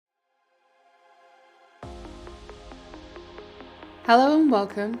Hello and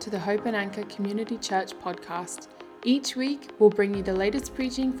welcome to the Hope and Anchor Community Church podcast. Each week, we'll bring you the latest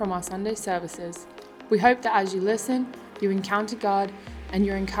preaching from our Sunday services. We hope that as you listen, you encounter God and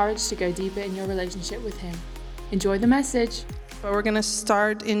you're encouraged to go deeper in your relationship with Him. Enjoy the message. But we're going to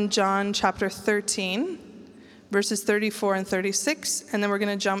start in John chapter 13, verses 34 and 36, and then we're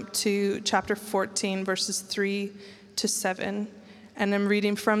going to jump to chapter 14, verses 3 to 7. And I'm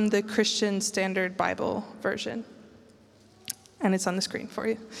reading from the Christian Standard Bible version. And it's on the screen for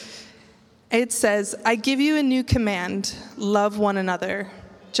you. It says, "I give you a new command, love one another.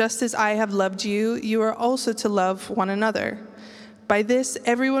 Just as I have loved you, you are also to love one another. By this,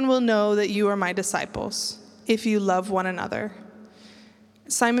 everyone will know that you are my disciples, if you love one another."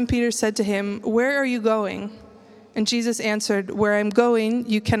 Simon Peter said to him, "Where are you going?" And Jesus answered, "Where I'm going,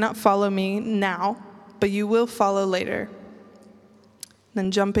 you cannot follow me now, but you will follow later."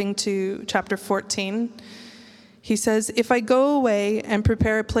 Then jumping to chapter 14, he says, "If I go away and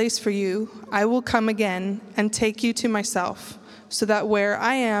prepare a place for you, I will come again and take you to myself, so that where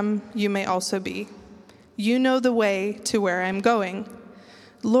I am, you may also be. You know the way to where I am going."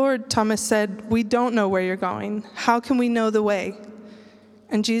 "Lord," Thomas said, "we don't know where you're going. How can we know the way?"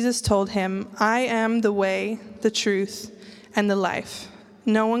 And Jesus told him, "I am the way, the truth, and the life.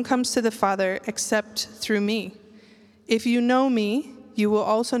 No one comes to the Father except through me. If you know me, you will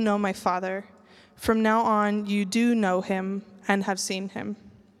also know my Father. From now on, you do know him and have seen him."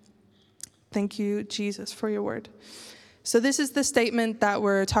 Thank you, Jesus, for your word. So this is the statement that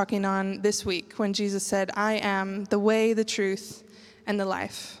we're talking on this week when Jesus said, "I am the way, the truth, and the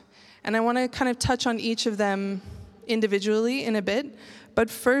life." And I want to kind of touch on each of them individually in a bit.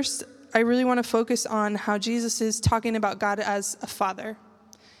 But first, I really want to focus on how Jesus is talking about God as a father.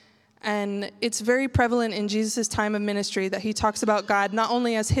 And it's very prevalent in Jesus' time of ministry that he talks about God not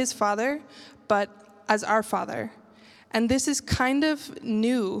only as his father, but as our Father. And this is kind of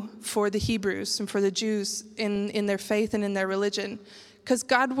new for the Hebrews and for the Jews in their faith and in their religion, because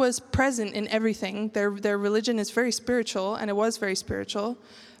God was present in everything. Their religion is very spiritual, and it was very spiritual,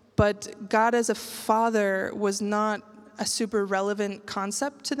 but God as a father was not a super relevant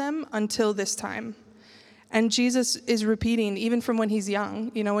concept to them until this time. And Jesus is repeating, even from when he's young,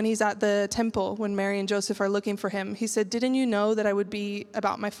 when he's at the temple, when Mary and Joseph are looking for him, he said, "Didn't you know that I would be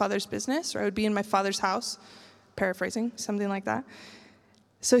about my Father's business, or I would be in my Father's house?" Paraphrasing, something like that.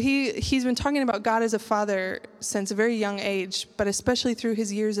 So he's been talking about God as a father since a very young age, but especially through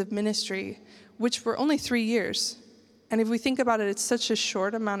his years of ministry, which were only 3 years. And if we think about it, it's such a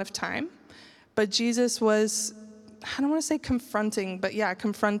short amount of time. But Jesus was, I don't want to say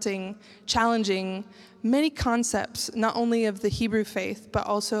confronting, challenging many concepts, not only of the Hebrew faith, but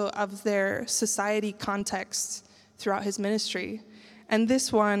also of their society context throughout his ministry. And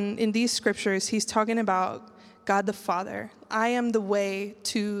this one, in these scriptures, he's talking about God the Father. "I am the way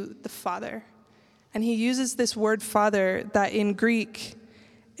to the Father." And he uses this word father that in Greek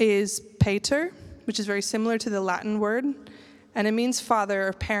is pater, which is very similar to the Latin word, and it means father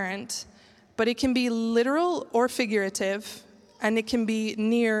or parent, but it can be literal or figurative, and it can be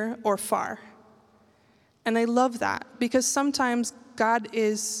near or far. And I love that, because sometimes God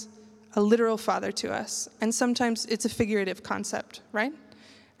is a literal father to us, and sometimes it's a figurative concept, right?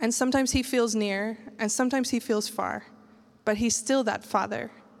 And sometimes he feels near, and sometimes he feels far, but he's still that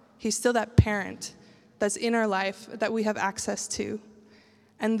father. He's still that parent that's in our life that we have access to.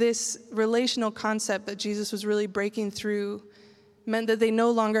 And this relational concept that Jesus was really breaking through meant that they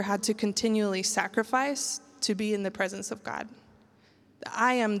no longer had to continually sacrifice to be in the presence of God.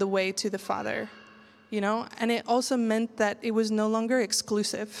 I am the way to the Father. And it also meant that it was no longer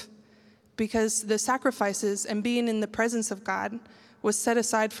exclusive, because the sacrifices and being in the presence of God was set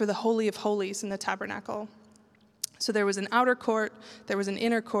aside for the Holy of Holies in the tabernacle. So there was an outer court, there was an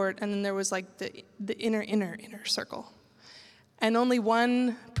inner court, and then there was like the inner circle. And only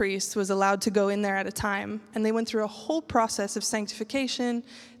one priest was allowed to go in there at a time. And they went through a whole process of sanctification.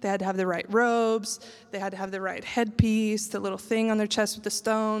 They had to have the right robes. They had to have the right headpiece, the little thing on their chest with the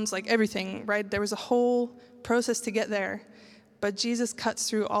stones, like everything, right? There was a whole process to get there. But Jesus cuts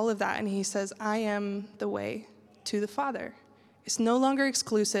through all of that, and he says, "I am the way to the Father." It's no longer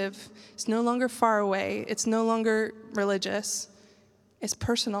exclusive. It's no longer far away. It's no longer religious. It's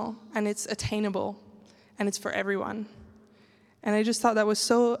personal, and it's attainable, and it's for everyone. And I just thought that was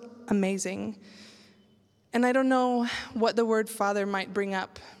so amazing. And I don't know what the word father might bring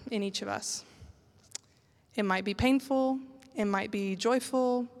up in each of us. It might be painful. It might be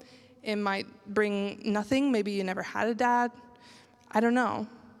joyful. It might bring nothing. Maybe you never had a dad. I don't know.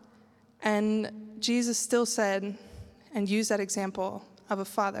 And Jesus still said and used that example of a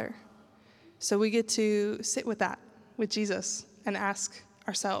father. So we get to sit with that, with Jesus, and ask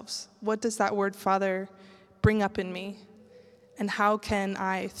ourselves, what does that word Father bring up in me? And how can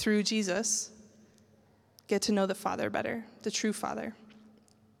I, through Jesus, get to know the Father better, the true Father?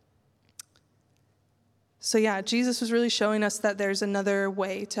 So yeah, Jesus was really showing us that there's another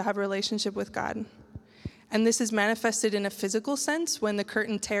way to have a relationship with God. And this is manifested in a physical sense when the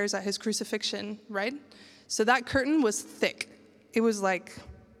curtain tears at his crucifixion, right? So that curtain was thick. It was like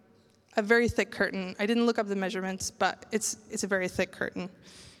a very thick curtain. I didn't look up the measurements, but it's a very thick curtain.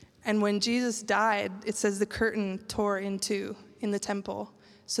 And when Jesus died, it says the curtain tore in two in the temple.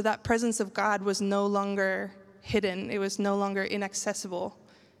 So that presence of God was no longer hidden. It was no longer inaccessible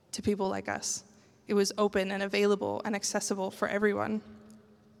to people like us. It was open and available and accessible for everyone.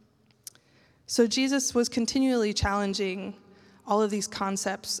 So Jesus was continually challenging all of these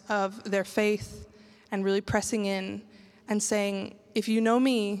concepts of their faith and really pressing in and saying, if you know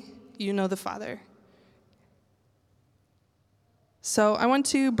me, you know the Father. So I want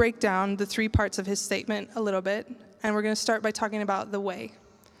to break down the three parts of his statement a little bit, and we're going to start by talking about the way.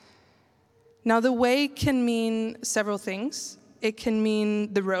 Now, the way can mean several things. It can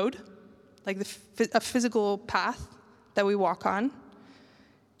mean the road, like a physical path that we walk on.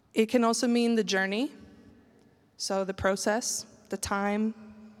 It can also mean the journey, so the process, the time.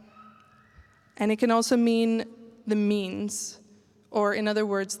 And it can also mean the means, or in other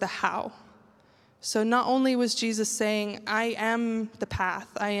words, the how. So not only was Jesus saying, I am the path,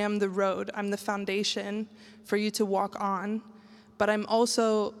 I am the road, I'm the foundation for you to walk on, but I'm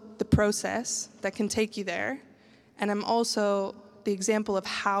also the process that can take you there, and I'm also the example of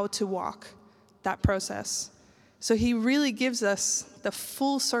how to walk that process. So he really gives us the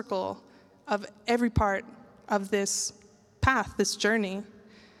full circle of every part of this path, this journey.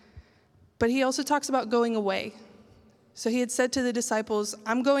 But he also talks about going away. So he had said to the disciples,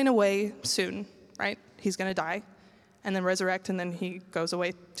 I'm going away soon, right? He's going to die and then resurrect, and then he goes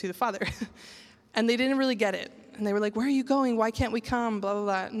away to the Father. And they didn't really get it. And they were like, where are you going? Why can't we come? Blah, blah,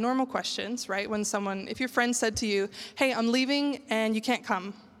 blah. Normal questions, right? When if your friend said to you, hey, I'm leaving and you can't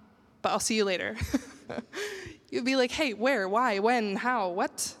come, but I'll see you later. You'd be like, hey, where, why, when, how,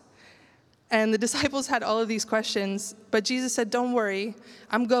 what? And the disciples had all of these questions, but Jesus said, don't worry,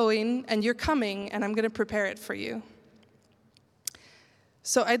 I'm going and you're coming and I'm going to prepare it for you.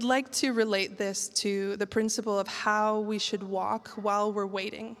 So I'd like to relate this to the principle of how we should walk while we're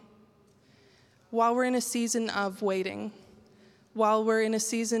waiting. While we're in a season of waiting, while we're in a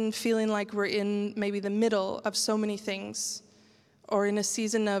season feeling like we're in maybe the middle of so many things, or in a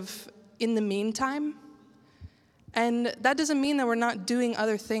season of in the meantime. And that doesn't mean that we're not doing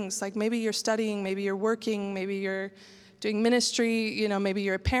other things. Like maybe you're studying, maybe you're working, maybe you're doing ministry, maybe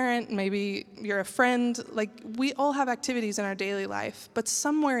you're a parent, maybe you're a friend. Like we all have activities in our daily life, but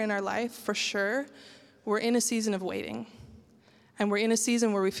somewhere in our life, for sure, we're in a season of waiting. And we're in a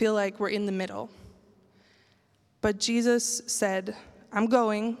season where we feel like we're in the middle. But Jesus said, I'm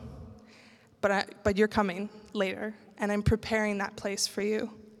going, but you're coming later, and I'm preparing that place for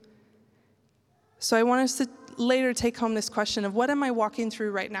you. So I want us to later take home this question of what am I walking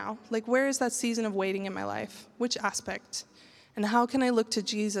through right now? Like where is that season of waiting in my life? Which aspect? And how can I look to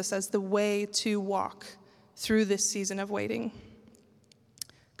Jesus as the way to walk through this season of waiting?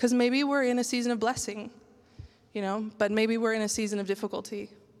 Because maybe we're in a season of blessing, but maybe we're in a season of difficulty.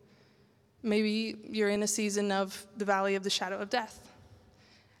 Maybe you're in a season of the valley of the shadow of death.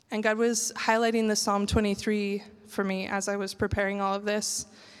 And God was highlighting the Psalm 23 for me as I was preparing all of this.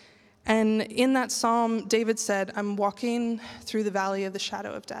 And in that psalm, David said, I'm walking through the valley of the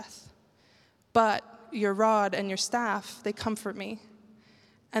shadow of death. But your rod and your staff, they comfort me.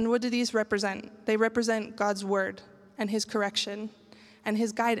 And what do these represent? They represent God's word and his correction and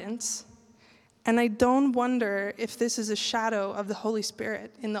his guidance. And I don't wonder if this is a shadow of the Holy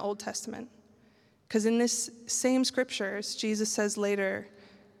Spirit in the Old Testament. Because in this same scriptures, Jesus says later,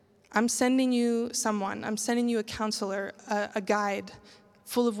 I'm sending you someone, I'm sending you a counselor, a guide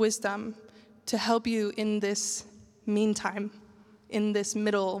full of wisdom to help you in this meantime, in this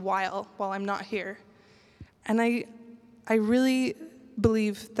middle while I'm not here. And I really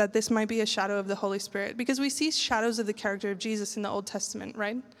believe that this might be a shadow of the Holy Spirit because we see shadows of the character of Jesus in the Old Testament,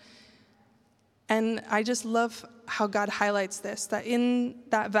 right? And I just love how God highlights this, that in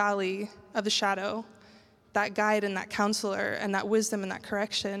that valley of the shadow, that guide and that counselor and that wisdom and that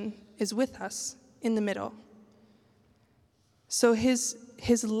correction is with us in the middle. So his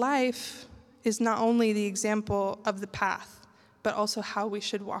life is not only the example of the path, but also how we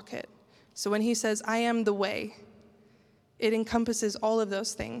should walk it. So when he says, I am the way, it encompasses all of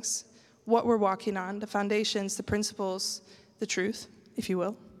those things. What we're walking on, the foundations, the principles, the truth, if you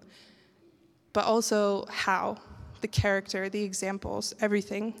will. But also how the character, the examples,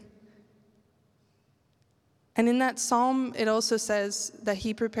 everything. And in that psalm, it also says that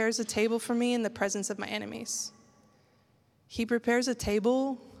he prepares a table for me in the presence of my enemies. He prepares a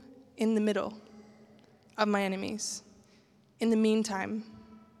table in the middle of my enemies, in the meantime,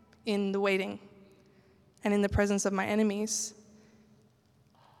 in the waiting, and in the presence of my enemies.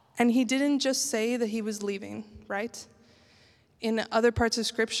 And he didn't just say that he was leaving, right? In other parts of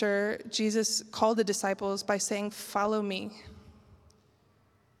Scripture, Jesus called the disciples by saying, "Follow me."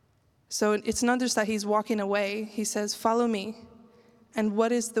 So it's not just that he's walking away. He says, "Follow me." And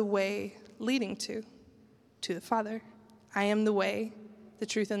what is the way leading to? To the Father. I am the way, the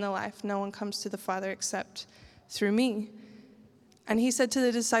truth, and the life. No one comes to the Father except through me. And he said to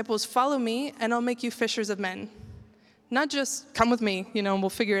the disciples, "Follow me, and I'll make you fishers of men." Not just come with me, and we'll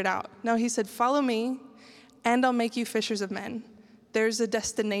figure it out. No, he said, "Follow me, and I'll make you fishers of men." There's a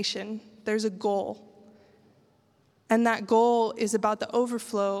destination. There's a goal. And that goal is about the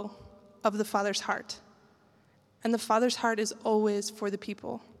overflow of the Father's heart. And the Father's heart is always for the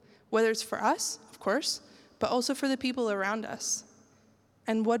people, whether it's for us, of course, but also for the people around us.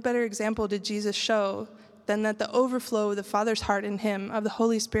 And what better example did Jesus show than that the overflow of the Father's heart in him, of the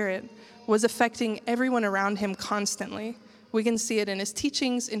Holy Spirit, was affecting everyone around him constantly. We can see it in his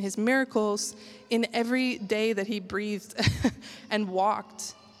teachings, in his miracles, in every day that he breathed and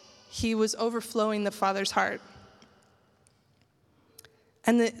walked. He was overflowing the Father's heart.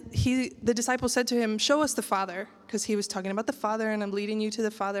 And the disciples said to him, "Show us the Father," because he was talking about the Father, and I'm leading you to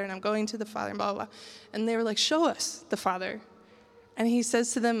the Father, and I'm going to the Father, and blah, blah, blah. And they were like, "Show us the Father." And he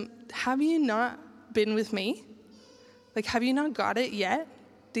says to them, "Have you not been with me? Like, have you not got it yet?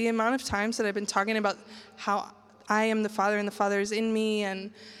 The amount of times that I've been talking about how I am the Father and the Father is in me,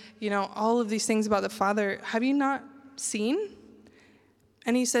 and, all of these things about the Father, have you not seen?"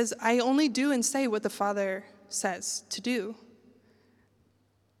 And he says, "I only do and say what the Father says to do.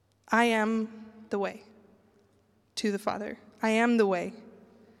 I am the way to the Father. I am the way."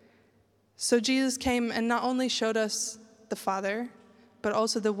 So Jesus came and not only showed us the Father, but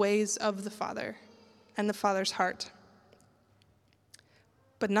also the ways of the Father and the Father's heart.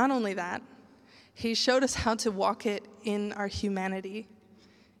 But not only that, he showed us how to walk it in our humanity,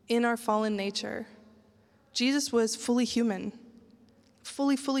 in our fallen nature. Jesus was fully human,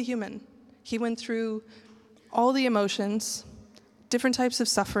 fully human. He went through all the emotions, different types of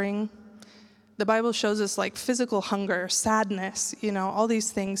suffering. The Bible shows us like physical hunger, sadness, all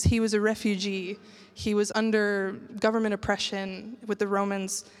these things. He was a refugee. He was under government oppression with the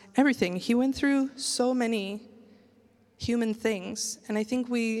Romans, everything. He went through so many human things, and I think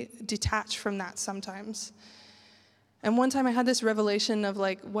we detach from that sometimes. And one time I had this revelation of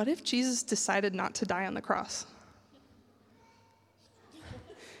like, what if Jesus decided not to die on the cross?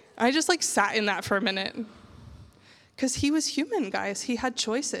 I just sat in that for a minute. Because he was human, guys. He had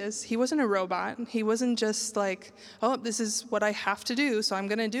choices. He wasn't a robot. He wasn't just like, "Oh, this is what I have to do, so I'm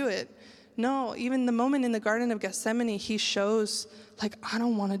going to do it." No, even the moment in the Garden of Gethsemane, he shows, I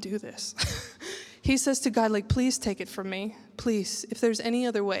don't want to do this. He says to God, "Please take it from me. Please, if there's any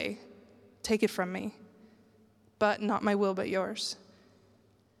other way, take it from me. But not my will, but yours."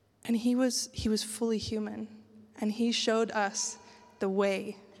 And he was fully human. And he showed us the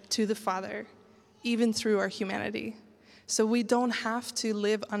way to the Father, even through our humanity. So we don't have to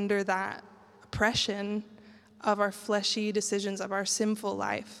live under that oppression of our fleshy decisions, of our sinful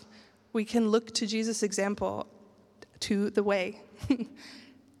life. We can look to Jesus' example, to the way,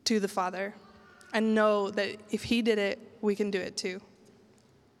 to the Father, and know that if he did it, we can do it too.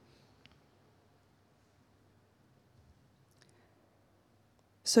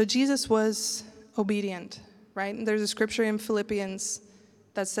 So Jesus was obedient, right? And there's a scripture in Philippians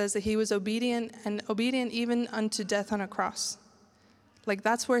that says that he was obedient, and obedient even unto death on a cross.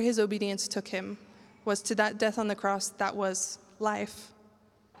 That's where his obedience took him, was to that death on the cross. That was life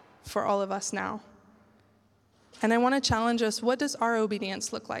for all of us now. And I want to challenge us, what does our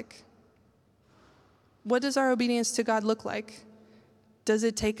obedience look like? What does our obedience to God look like? Does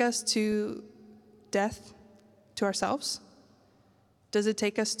it take us to death to ourselves? Does it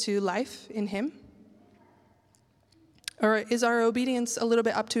take us to life in him? Or is our obedience a little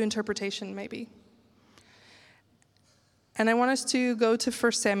bit up to interpretation, maybe? And I want us to go to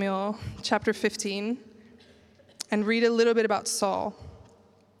 1 Samuel chapter 15 and read a little bit about Saul.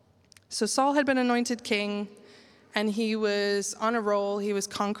 So Saul had been anointed king, and he was on a roll. He was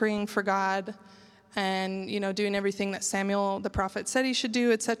conquering for God and, doing everything that Samuel the prophet said he should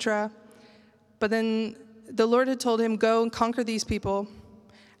do, etc. But then the Lord had told him, "Go and conquer these people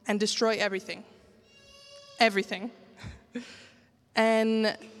and destroy everything." Everything.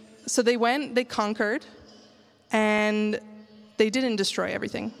 And so they went, they conquered, and they didn't destroy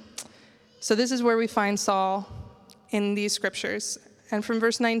everything. So this is where we find Saul in these scriptures. And from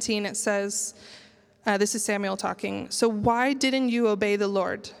verse 19 it says, this is Samuel talking, "So why didn't you obey the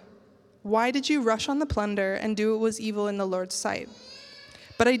Lord? Why did you rush on the plunder and do what was evil in the Lord's sight?"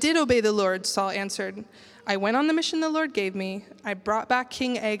 "But I did obey the Lord," Saul answered. "I went on the mission the Lord gave me. I brought back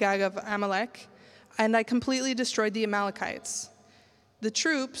King Agag of Amalek, and I completely destroyed the Amalekites. The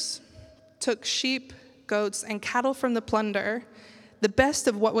troops took sheep, goats, and cattle from the plunder, the best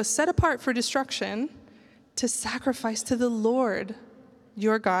of what was set apart for destruction, to sacrifice to the Lord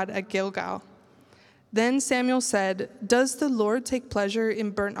your God at Gilgal." Then Samuel said, "Does the Lord take pleasure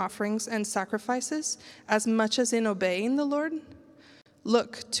in burnt offerings and sacrifices as much as in obeying the Lord?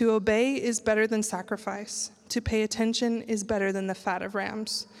 Look, to obey is better than sacrifice. To pay attention is better than the fat of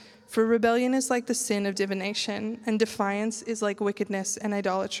rams. For rebellion is like the sin of divination, and defiance is like wickedness and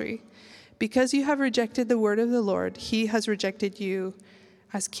idolatry. Because you have rejected the word of the Lord, he has rejected you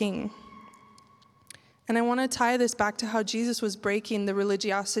as king." And I want to tie this back to how Jesus was breaking the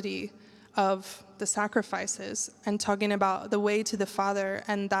religiosity of the sacrifices and talking about the way to the Father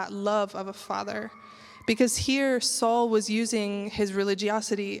and that love of a father. Because here Saul was using his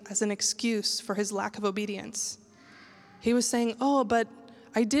religiosity as an excuse for his lack of obedience. He was saying, "Oh, but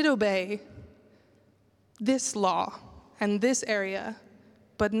I did obey this law and this area,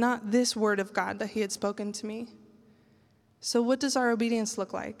 but not this word of God that he had spoken to me." So what does our obedience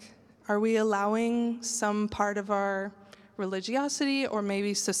look like? Are we allowing some part of our religiosity or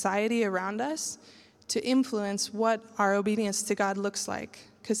maybe society around us to influence what our obedience to God looks like?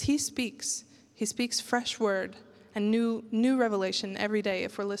 Because he speaks fresh word and new revelation every day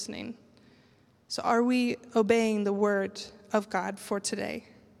if we're listening. So are we obeying the word of God for today?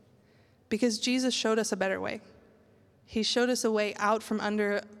 Because Jesus showed us a better way. He showed us a way out from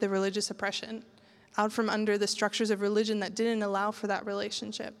under the religious oppression, out from under the structures of religion that didn't allow for that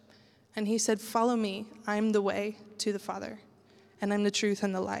relationship. And he said, "Follow me. I'm the way to the Father, and I'm the truth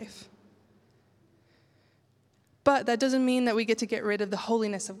and the life." But that doesn't mean that we get to get rid of the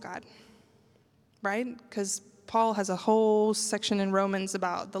holiness of God, right? Because Paul has a whole section in Romans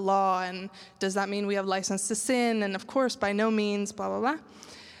about the law, and does that mean we have license to sin? And of course, by no means, blah, blah, blah.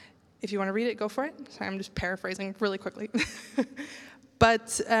 If you want to read it, go for it. Sorry, I'm just paraphrasing really quickly.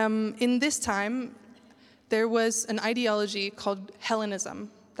 But in this time, there was an ideology called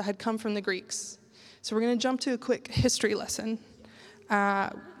Hellenism that had come from the Greeks. So we're going to jump to a quick history lesson,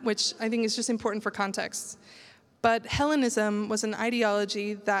 which I think is just important for context. But Hellenism was an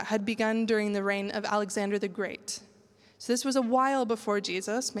ideology that had begun during the reign of Alexander the Great. So this was a while before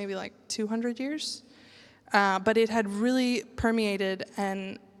Jesus, maybe like 200 years. But it had really permeated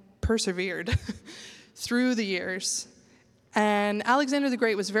and persevered through the years. And Alexander the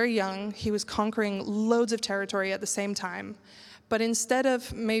Great was very young. He was conquering loads of territory at the same time. But instead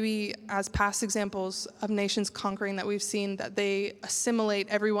of maybe as past examples of nations conquering that we've seen, that they assimilate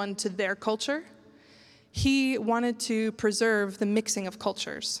everyone to their culture, he wanted to preserve the mixing of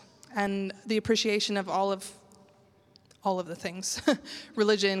cultures and the appreciation of all of the things,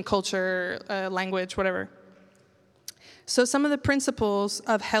 religion, culture, language, whatever. So some of the principles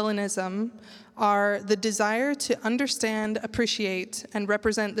of Hellenism are the desire to understand, appreciate, and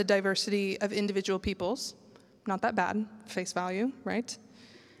represent the diversity of individual peoples. Not that bad, face value, right?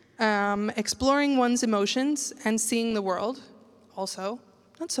 Exploring one's emotions and seeing the world, also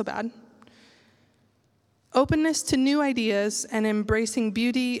not so bad. Openness to new ideas and embracing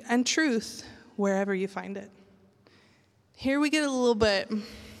beauty and truth wherever you find it. Here we get a little bit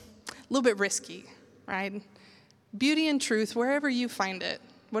risky, right? Beauty and truth wherever you find it,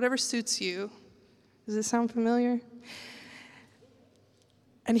 whatever suits you. Does this sound familiar?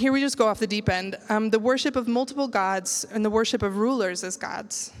 And here we just go off the deep end. The worship of multiple gods and the worship of rulers as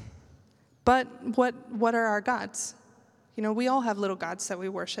gods. But what are our gods? You know, we all have little gods that we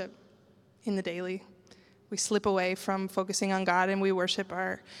worship in the daily. We slip away from focusing on God and we worship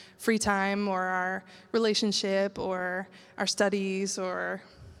our free time or our relationship or our studies or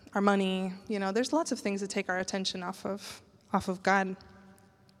our money. You know, there's lots of things that take our attention off of God.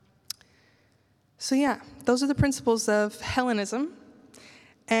 So yeah, those are the principles of Hellenism.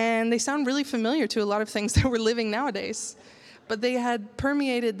 And they sound really familiar to a lot of things that we're living nowadays. But they had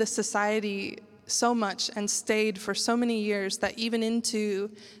permeated the society so much and stayed for so many years that even into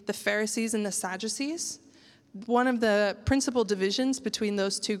the Pharisees and the Sadducees, one of the principal divisions between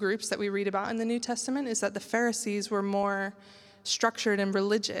those two groups that we read about in the New Testament is that the Pharisees were more structured and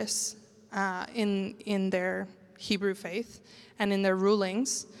religious in their Hebrew faith and in their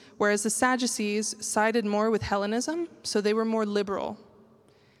rulings, whereas the Sadducees sided more with Hellenism, so they were more liberal.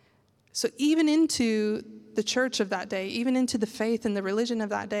 So even into the church of that day, even into the faith and the religion of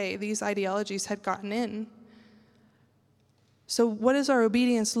that day. These ideologies had gotten in. So what does our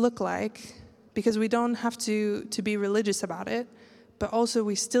obedience look like? Because we don't have to be religious about it, but also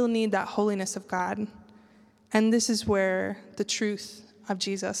we still need that holiness of God. And this is where the truth of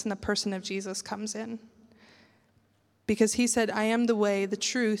Jesus and the person of Jesus comes in. Because he said, I am the way, the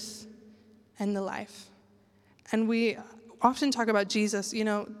truth, and the life. And we often talk about Jesus,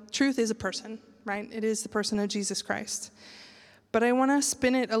 truth is a person, right? It is the person of Jesus Christ. But I want to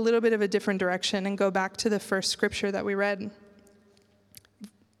spin it a little bit of a different direction and go back to the first scripture that we read.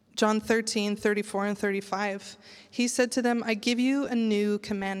 John 13, 34 and 35. He said to them, I give you a new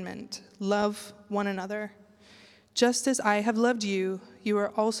commandment. Love one another. Just as I have loved you, you are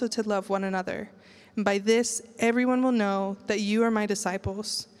also to love one another. And by this, everyone will know that you are my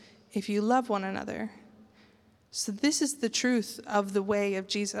disciples, if you love one another. So this is the truth of the way of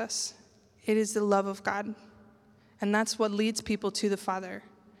Jesus. It is the love of God. And that's what leads people to the Father,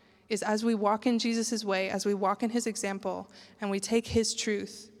 is as we walk in Jesus' way, as we walk in his example, and we take his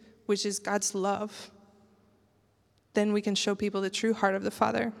truth, which is God's love, then we can show people the true heart of the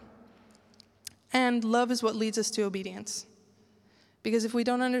Father. And love is what leads us to obedience. Because if we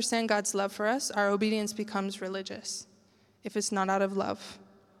don't understand God's love for us, our obedience becomes religious, if it's not out of love.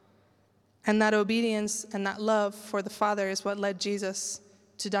 And that obedience and that love for the Father is what led Jesus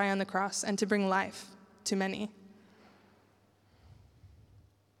to die on the cross and to bring life to many.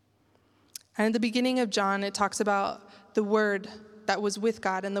 And at the beginning of John, it talks about the Word that was with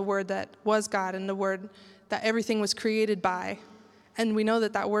God and the Word that was God and the Word that everything was created by. And we know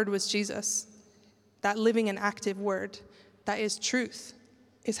that that Word was Jesus, that living and active Word. That is truth,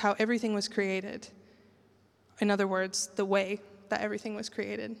 is how everything was created. In other words, the way that everything was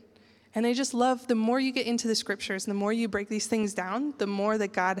created. And I just love, the more you get into the scriptures, the more you break these things down, the more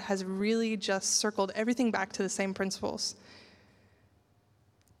that God has really just circled everything back to the same principles.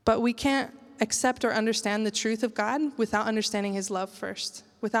 But we can't accept or understand the truth of God without understanding his love first,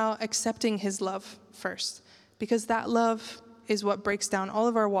 without accepting his love first, because that love is what breaks down all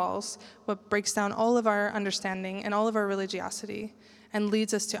of our walls, what breaks down all of our understanding and all of our religiosity, and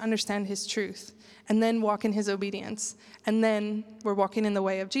leads us to understand his truth, and then walk in his obedience. And then we're walking in the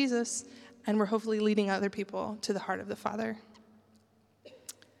way of Jesus, and we're hopefully leading other people to the heart of the Father.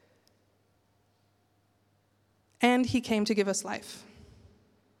 And he came to give us life.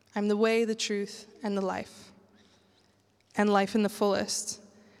 I'm the way, the truth, and the life. And life in the fullest.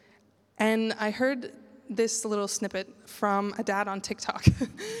 And I heard this little snippet from a dad on TikTok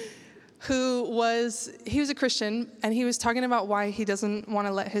he was a Christian, and he was talking about why he doesn't want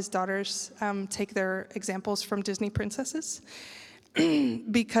to let his daughters take their examples from Disney princesses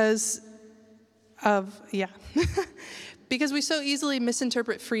because we so easily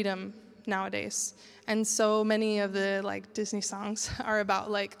misinterpret freedom nowadays. And so many of the Disney songs are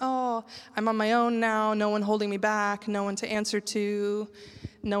about oh, I'm on my own now, no one holding me back, no one to answer to,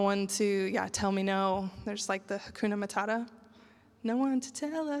 no one to tell me no. There's the Hakuna Matata. No one to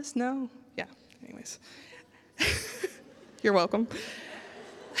tell us no. Yeah, anyways. You're welcome.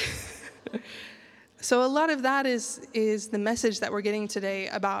 So a lot of that is the message that we're getting today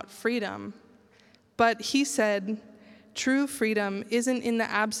about freedom. But he said, true freedom isn't in the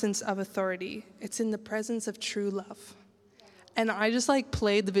absence of authority. It's in the presence of true love. And I just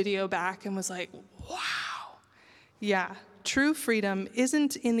played the video back and was like, wow. Yeah, true freedom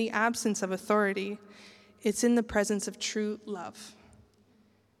isn't in the absence of authority. It's in the presence of true love.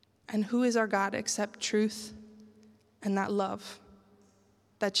 And who is our God except truth and that love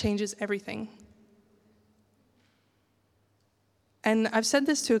that changes everything? And I've said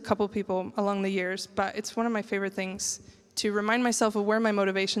this to a couple people along the years, but it's one of my favorite things to remind myself of where my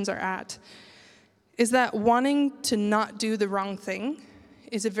motivations are at, is that wanting to not do the wrong thing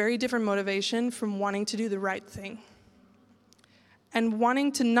is a very different motivation from wanting to do the right thing. And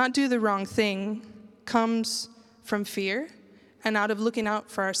wanting to not do the wrong thing comes from fear and out of looking out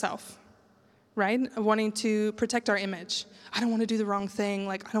for ourselves, right? Wanting to protect our image. I don't want to do the wrong thing.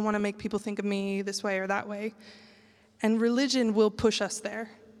 I don't want to make people think of me this way or that way. And religion will push us there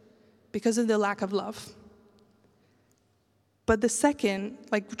because of the lack of love. But the second,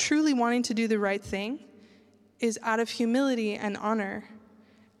 truly wanting to do the right thing, is out of humility and honor.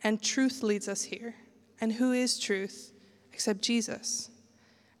 And truth leads us here. And who is truth except Jesus?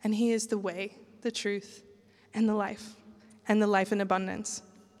 And he is the way, the truth, and the life in abundance.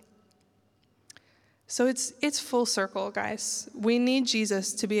 So it's full circle, guys. We need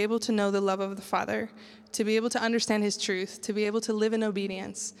Jesus to be able to know the love of the Father, to be able to understand his truth, to be able to live in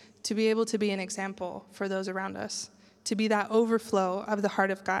obedience, to be able to be an example for those around us, to be that overflow of the heart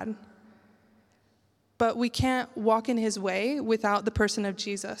of God. But we can't walk in his way without the person of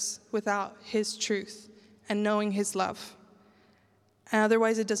Jesus, without his truth and knowing his love. And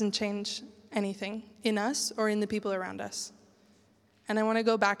otherwise, it doesn't change anything in us or in the people around us. And I want to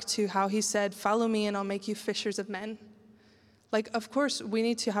go back to how he said, follow me and I'll make you fishers of men. Like, of course, we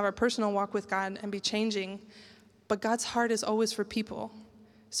need to have our personal walk with God and be changing, but God's heart is always for people.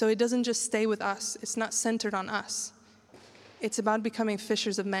 So it doesn't just stay with us. It's not centered on us. It's about becoming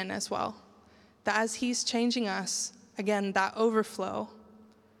fishers of men as well. That as he's changing us, again, that overflow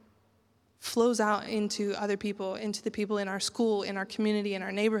flows out into other people, into the people in our school, in our community, in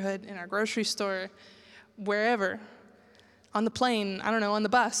our neighborhood, in our grocery store, wherever, on the plane, I don't know, on the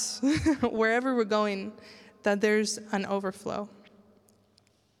bus, wherever we're going, that there's an overflow.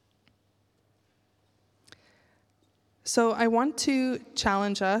 So I want to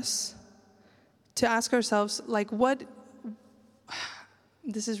challenge us to ask ourselves, like,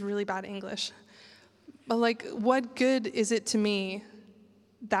 this is really bad English, but like, what good is it to me,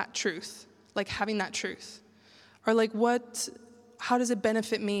 that truth, like having that truth? Or like, how does it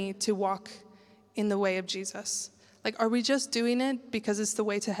benefit me to walk in the way of Jesus? Like, are we just doing it because it's the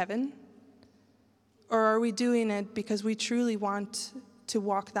way to heaven? Or are we doing it because we truly want to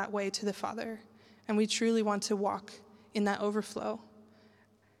walk that way to the Father? And we truly want to walk in that overflow?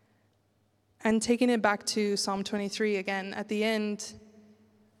 And taking it back to Psalm 23 again, at the end,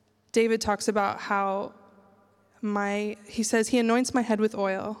 David talks about how he says, he anoints my head with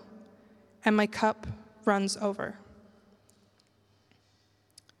oil and my cup runs over.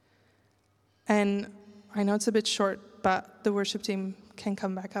 And I know it's a bit short, but the worship team can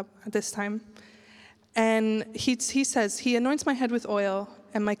come back up at this time. And he says, he anoints my head with oil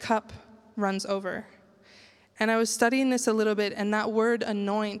and my cup runs over. And I was studying this a little bit, and that word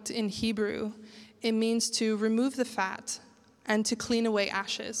anoint in Hebrew, it means to remove the fat and to clean away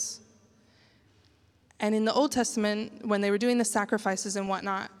ashes. And in the Old Testament, when they were doing the sacrifices and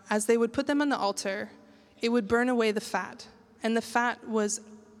whatnot, as they would put them on the altar, it would burn away the fat. And the fat was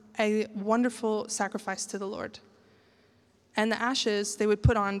a wonderful sacrifice to the Lord. And the ashes they would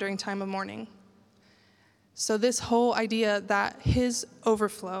put on during time of mourning. So this whole idea that his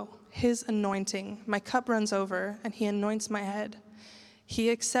overflow, his anointing, my cup runs over and he anoints my head. He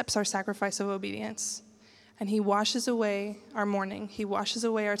accepts our sacrifice of obedience. And he washes away our mourning. He washes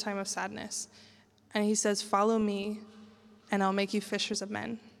away our time of sadness. And he says, follow me, and I'll make you fishers of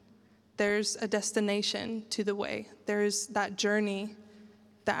men. There's a destination to the way. There's that journey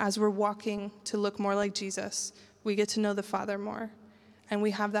that as we're walking to look more like Jesus, we get to know the Father more. And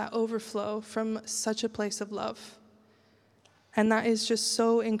we have that overflow from such a place of love. And that is just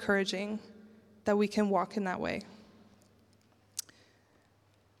so encouraging that we can walk in that way.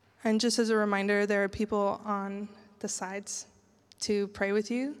 And just as a reminder, there are people on the sides to pray with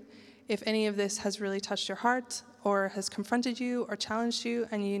you. If any of this has really touched your heart or has confronted you or challenged you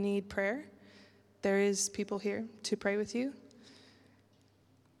and you need prayer, there is people here to pray with you.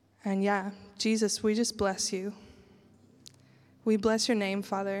 And yeah, Jesus, we just bless you. We bless your name,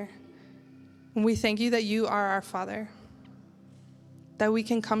 Father. And we thank you that you are our Father, that we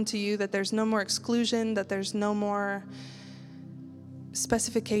can come to you, that there's no more exclusion, that there's no more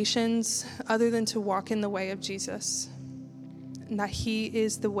specifications other than to walk in the way of Jesus, and that he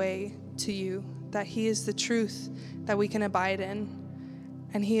is the way to you, that he is the truth that we can abide in,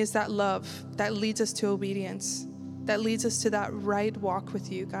 and he is that love that leads us to obedience, that leads us to that right walk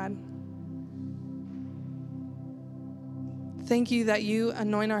with you, God. Thank you that you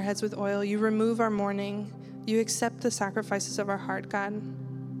anoint our heads with oil, you remove our mourning, you accept the sacrifices of our heart, God,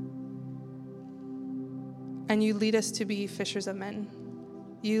 and you lead us to be fishers of men.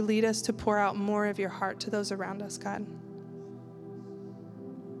 You lead us to pour out more of your heart to those around us, God.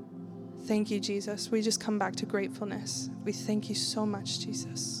 Thank you, Jesus. We just come back to gratefulness. We thank you so much,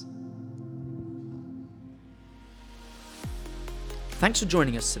 Jesus. Thanks for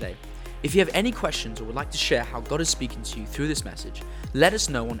joining us today. If you have any questions or would like to share how God is speaking to you through this message, let us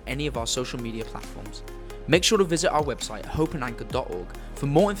know on any of our social media platforms. Make sure to visit our website, hopeandanchor.org, for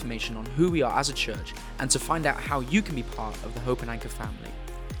more information on who we are as a church and to find out how you can be part of the Hope and Anchor family.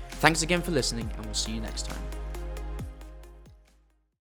 Thanks again for listening, and we'll see you next time.